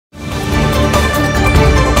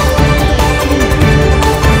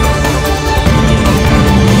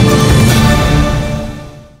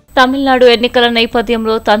తమిళనాడు ఎన్నికల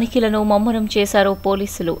నేపథ్యంలో తనిఖీలను ముమ్మరం చేశారు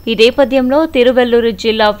పోలీసులు. ఈ నేపథ్యంలో తిరువెల్లూరు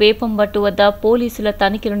జిల్లా వేపంబట్టు వద్ద పోలీసుల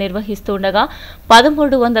తనిఖీలు నిర్వహిస్తుండగా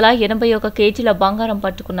 1381 కేజీల బంగారం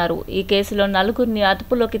పట్టుకున్నారు. ఈ కేసులో నలుగురిని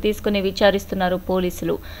అదుపులోకి తీసుకుని విచారిస్తున్నారు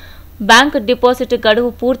పోలీసులు. బ్యాంకు డిపాజిట్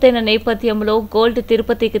గడువు పూర్తయిన నేపథ్యంలో గోల్డ్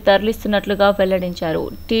తిరుపతికి తరలిస్తున్నట్లుగా వెల్లడించారు.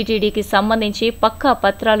 టీటీడీకి సంబంధించి పక్కా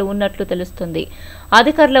పత్రాలు ఉన్నట్లు తెలుస్తుంది.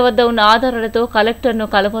 అధికారుల వద్ద ఉన్న ఆధారాలతో కలెక్టర్ను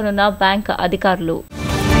కలవనున్న బ్యాంక్ అధికారులు.